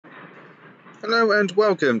Hello and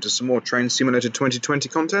welcome to some more Train Simulator 2020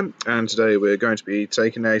 content, and today we're going to be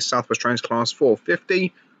taking a South West Trains Class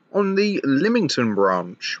 450 on the Lymington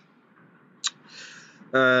Branch,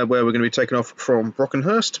 where we're going to be taking off from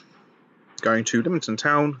Brockenhurst, going to Lymington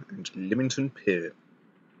Town and Lymington Pier.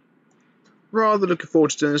 Rather looking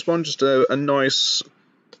forward to doing this one, just a nice,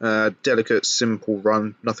 delicate, simple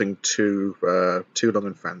run, nothing too long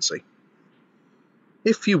and fancy.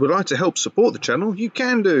 If you would like to help support the channel, you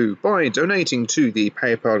can do by donating to the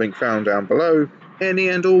PayPal link found down below. Any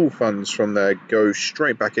and all funds from there go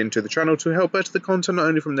straight back into the channel to help better the content not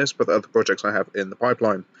only from this but the other projects I have in the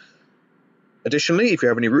pipeline. Additionally, if you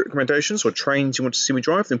have any route recommendations or trains you want to see me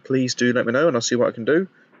drive, then please do let me know and I'll see what I can do.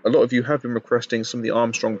 A lot of you have been requesting some of the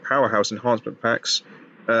Armstrong Powerhouse enhancement packs.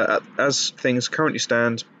 As things currently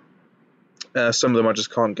stand, some of them I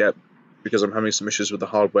just can't get because I'm having some issues with the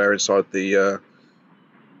hardware inside the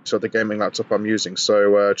gaming laptop I'm using,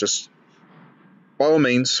 so just by all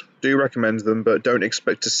means do recommend them, but don't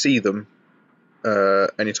expect to see them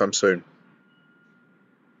anytime soon.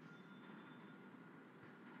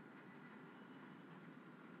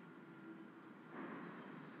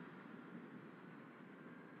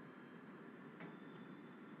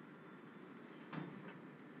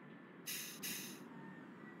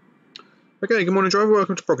 Okay, good morning driver,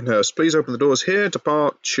 welcome to Brockenhurst. Please open the doors here.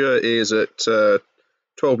 Departure is at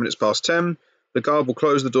 12 minutes past 10. The guard will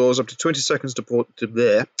close the doors up to 20 seconds before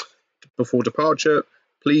departure.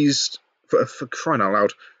 Please, for crying out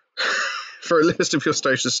loud, for a list of your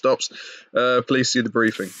station stops, please see the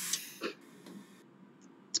briefing.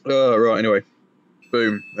 Right, anyway.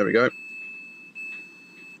 Boom, there we go.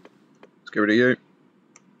 Let's get rid of you.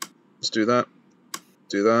 Let's do that.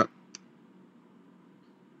 Do that.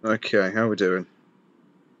 Okay, how are we doing?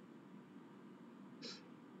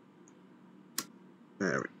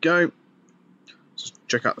 There we go. Let's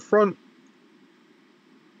check out the front.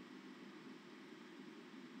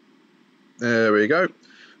 There we go.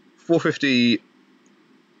 450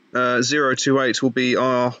 028 will be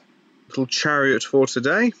our little chariot for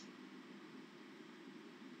today.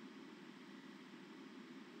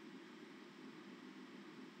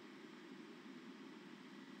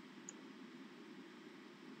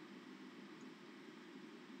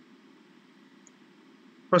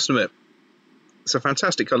 Must admit, it's a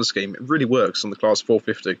fantastic colour scheme. It really works on the Class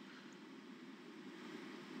 450.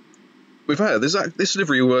 We've heard this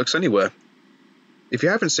livery works anywhere. If you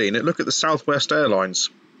haven't seen it, look at the South West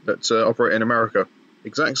Airlines that operate in America.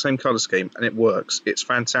 Exact same colour scheme, and it works. It's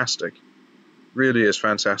fantastic. Really is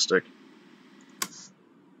fantastic.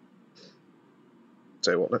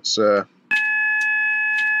 Tell you what, let's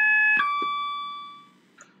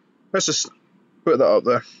just put that up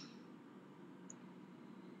there.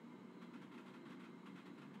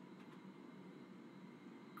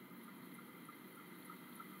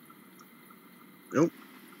 Oh,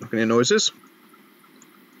 not any noises.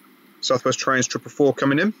 South West Trains 444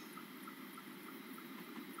 coming in.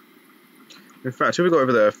 In fact, who have we got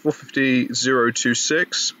over there? 450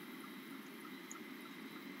 026.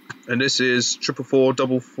 And this is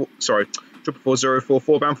 444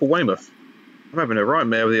 044 bound for Weymouth. I'm having a right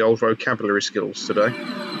mare with the old vocabulary skills today.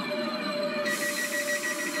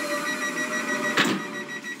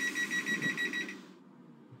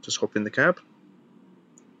 Just hop in the cab.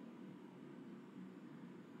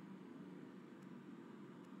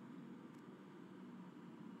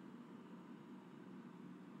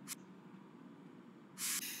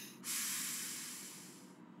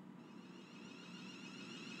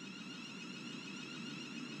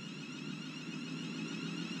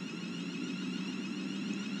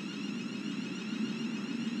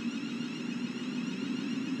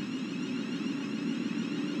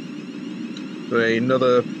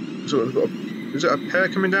 Another sort of is it a pair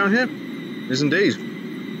coming down here? It is indeed.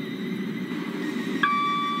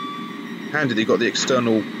 Handy they got the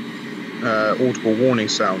external audible warning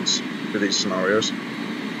sounds for these scenarios.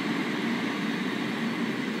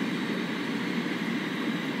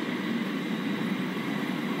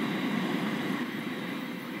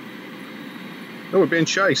 Oh, we're being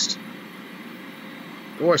chased.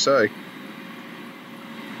 What do I say?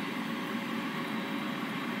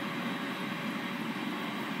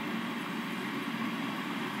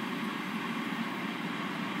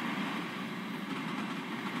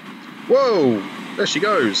 Whoa! There she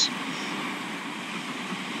goes.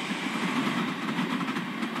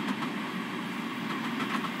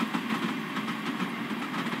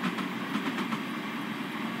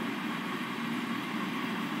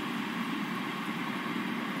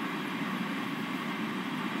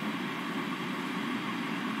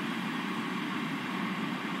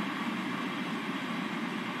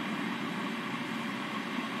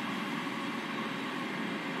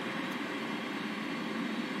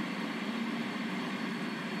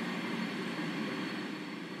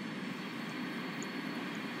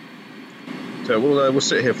 So we'll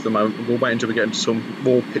sit here for the moment. We'll wait until we get into some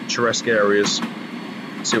more picturesque areas.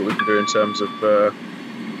 See what we can do in terms of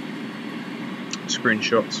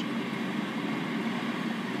screenshots.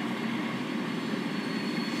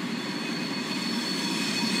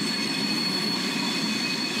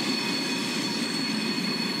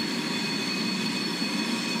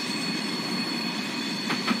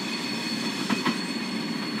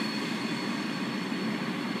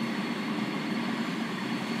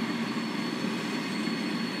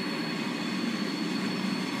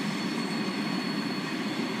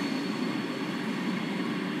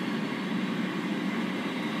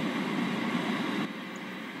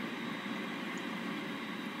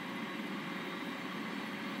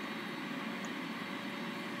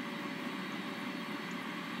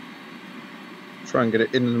 Try and get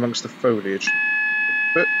it in amongst the foliage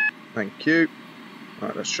a bit. Thank you.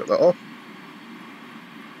 Right, let's shut that off.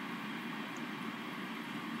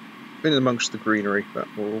 In amongst the greenery,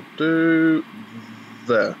 that will do.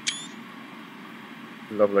 There.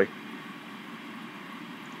 Lovely.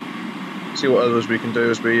 See what others we can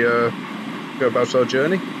do as we go about our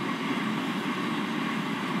journey.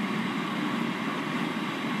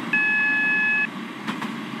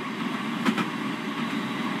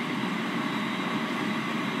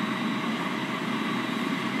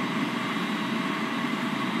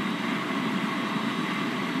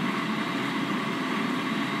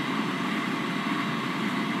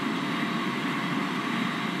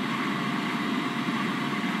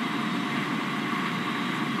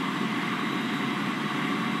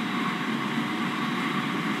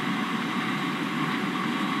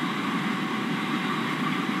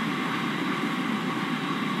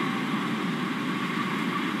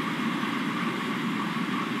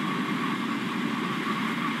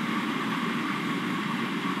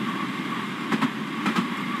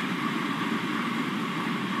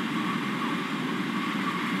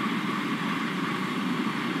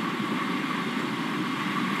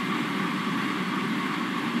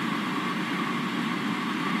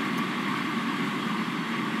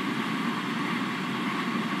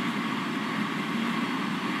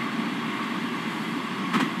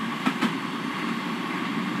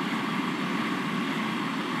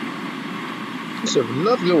 It's a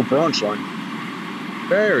lovely little branch line.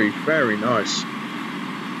 Very, very nice.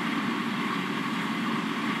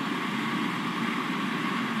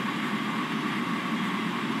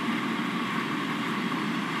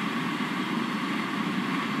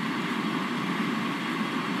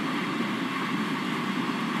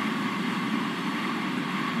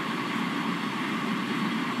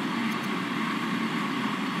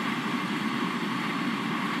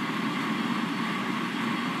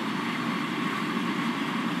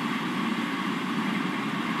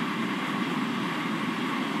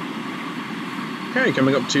 Okay,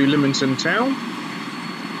 coming up to Lymington Town.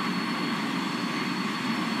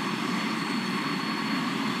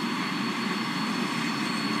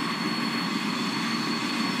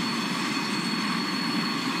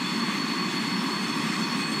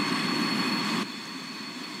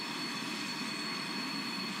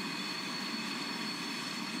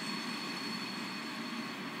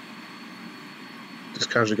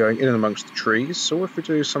 Just casually going in and amongst the trees. So what if we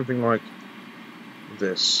do something like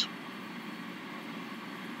this?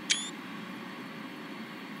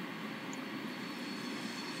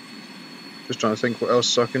 Just trying to think what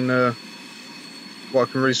else I can, what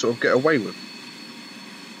I can really sort of get away with.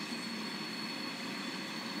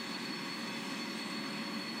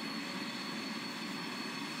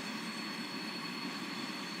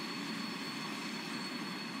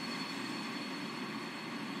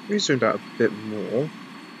 We zoomed out a bit more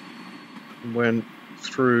and went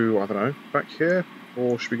through, I don't know, back here,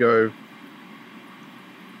 or should we go?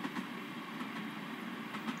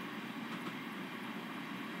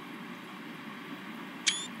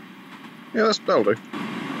 Yeah, that'll do.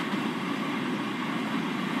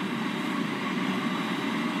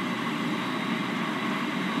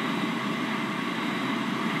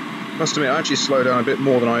 Must admit, I actually slowed down a bit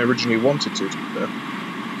more than I originally wanted to be fair.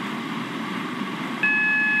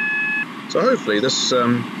 So hopefully this,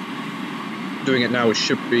 doing it now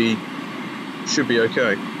should be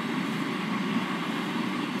okay.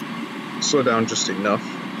 Slow down just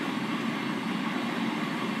enough.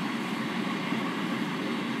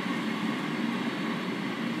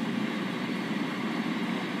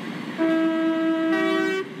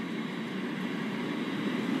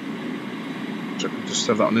 Just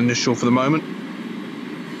have that on initial for the moment.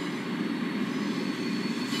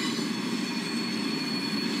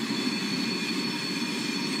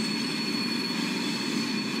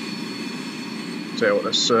 Tell you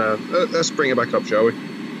what, let's bring it back up, shall we?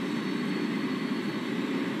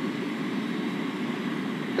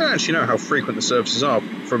 don't actually know how frequent the services are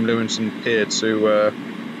from Lymington Pier to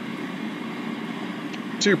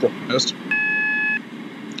Brockenhurst.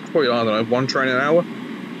 Probably, I don't know, 1 train an hour.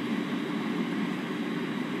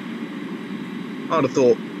 I'd have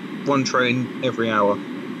thought 1 train every hour.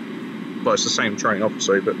 Well, it's the same train,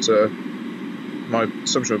 obviously, but my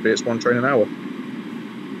assumption would be it's 1 train an hour.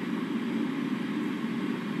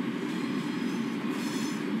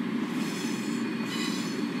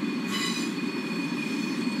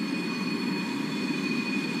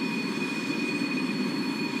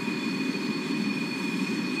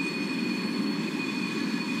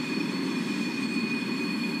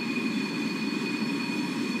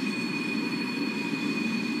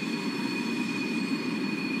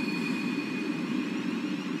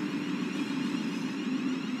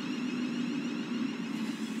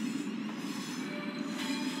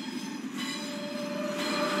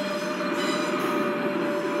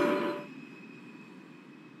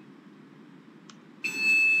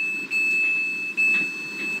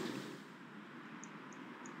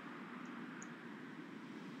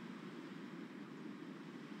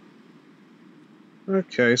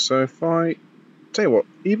 Okay, so if I tell you what,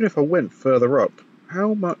 even if I went further up,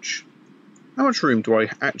 how much room do I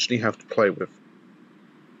actually have to play with?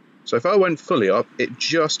 So if I went fully up, it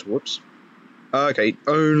just okay,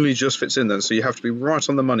 only just fits in then, so you have to be right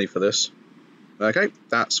on the money for this. Okay,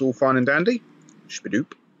 that's all fine and dandy.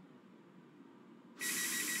 Shpadoop.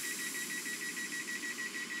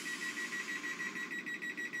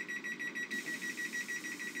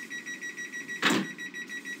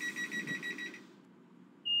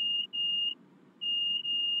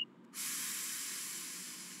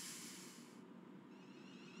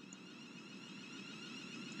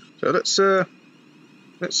 So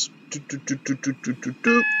let's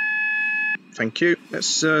thank you. Let's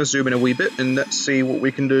zoom in a wee bit and let's see what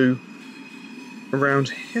we can do around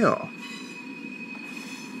here.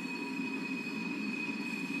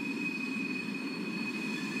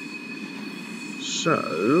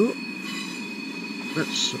 So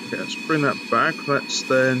let's bring that back. Let's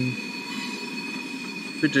then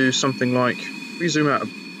we do something like we zoom out a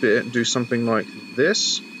bit and do something like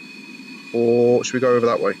this, or should we go over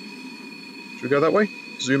that way? Should we go that way?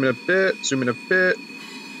 Zoom in a bit. Zoom in a bit.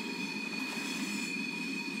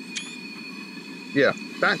 Yeah,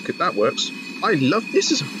 that works. I love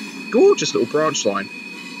this. Is a gorgeous little branch line.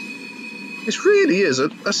 This really is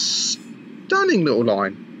a stunning little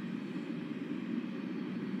line.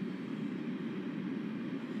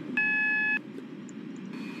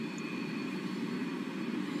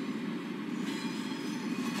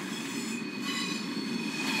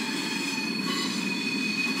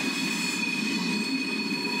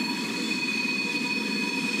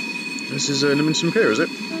 This is Lymington Pier, is it?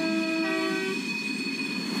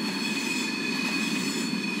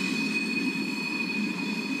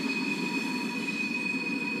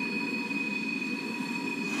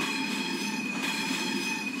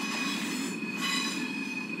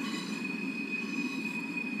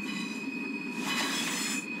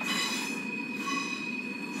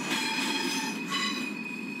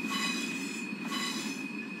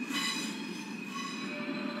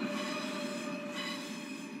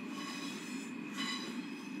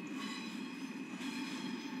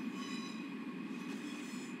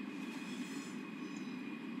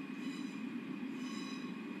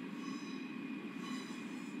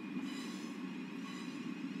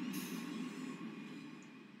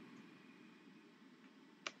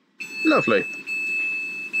 Lovely.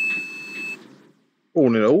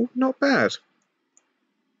 All in all, not bad.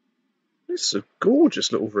 This is a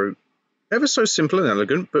gorgeous little route. Ever so simple and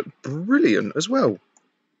elegant, but brilliant as well.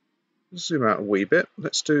 Let's zoom out a wee bit.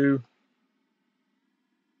 Let's do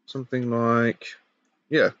something like,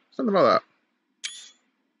 yeah, something like that.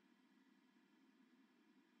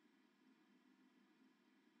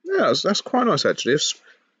 Yeah, that's quite nice actually. It's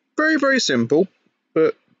very, very simple,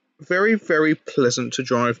 but very, very pleasant to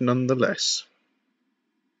drive nonetheless.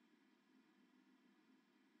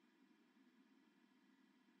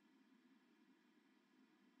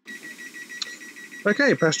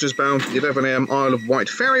 Okay, passengers bound for the 11 AM Isle of Wight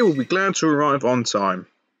ferry will be glad to arrive on time.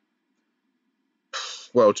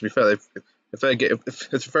 Well, to be fair, if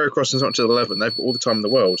the ferry crossing's not till 11, they've got all the time in the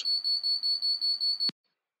world.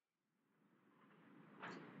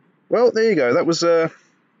 Well, there you go. That was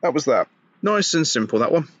that. Nice and simple,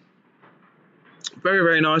 that one. Very,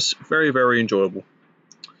 very nice. Very, very enjoyable.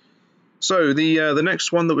 So the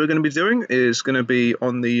next one that we're going to be doing is going to be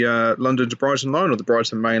on the London to Brighton line, or the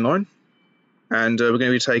Brighton Mainline. And we're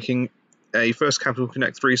going to be taking a First Capital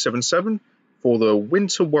Connect 377 for the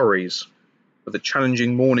Winter Worries. with a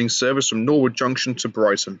challenging morning service from Horwood Junction to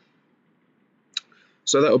Brighton.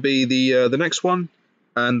 So that will be the next one,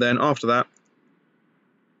 and then after that,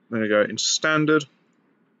 I'm going to go into standard,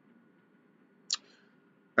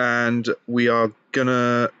 and we are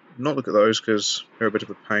gonna not look at those because they're a bit of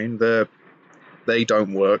a pain. They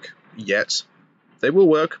don't work yet. They will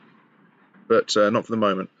work, but not for the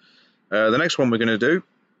moment. The next one we're going to do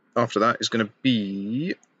after that is going to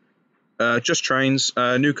be just trains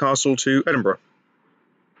Newcastle to Edinburgh.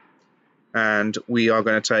 And we are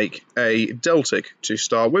going to take a Deltic to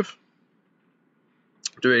start with,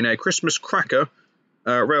 doing a Christmas cracker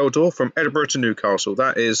rail door from Edinburgh to Newcastle.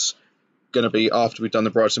 That is going to be after we've done the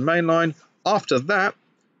Brighton Mainline. After that,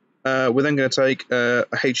 we're then going to take a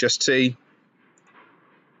HST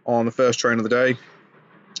on the first train of the day,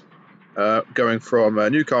 going from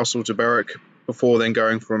Newcastle to Berwick, before then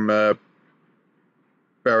going from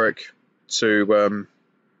Berwick to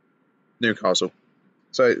Newcastle.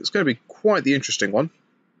 So it's going to be quite the interesting one.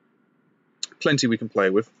 Plenty we can play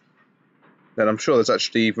with. Then I'm sure there's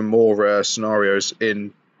actually even more scenarios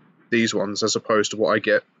in these ones as opposed to what I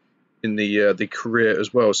get in the career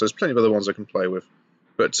as well. So there's plenty of other ones I can play with.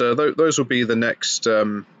 But those will be the next.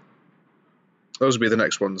 Those will be the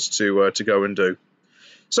next ones to go and do.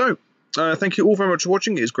 So thank you all very much for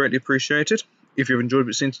watching. It is greatly appreciated. If you've enjoyed what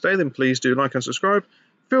you've seen today, then please do like and subscribe.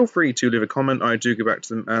 Feel free to leave a comment. I do get back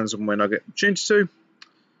to them as and when I get the opportunity to.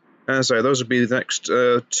 And so those will be the next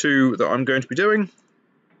two that I'm going to be doing.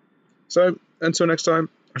 So until next time,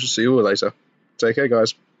 I shall see you all later. Take care,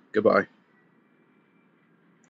 guys. Goodbye.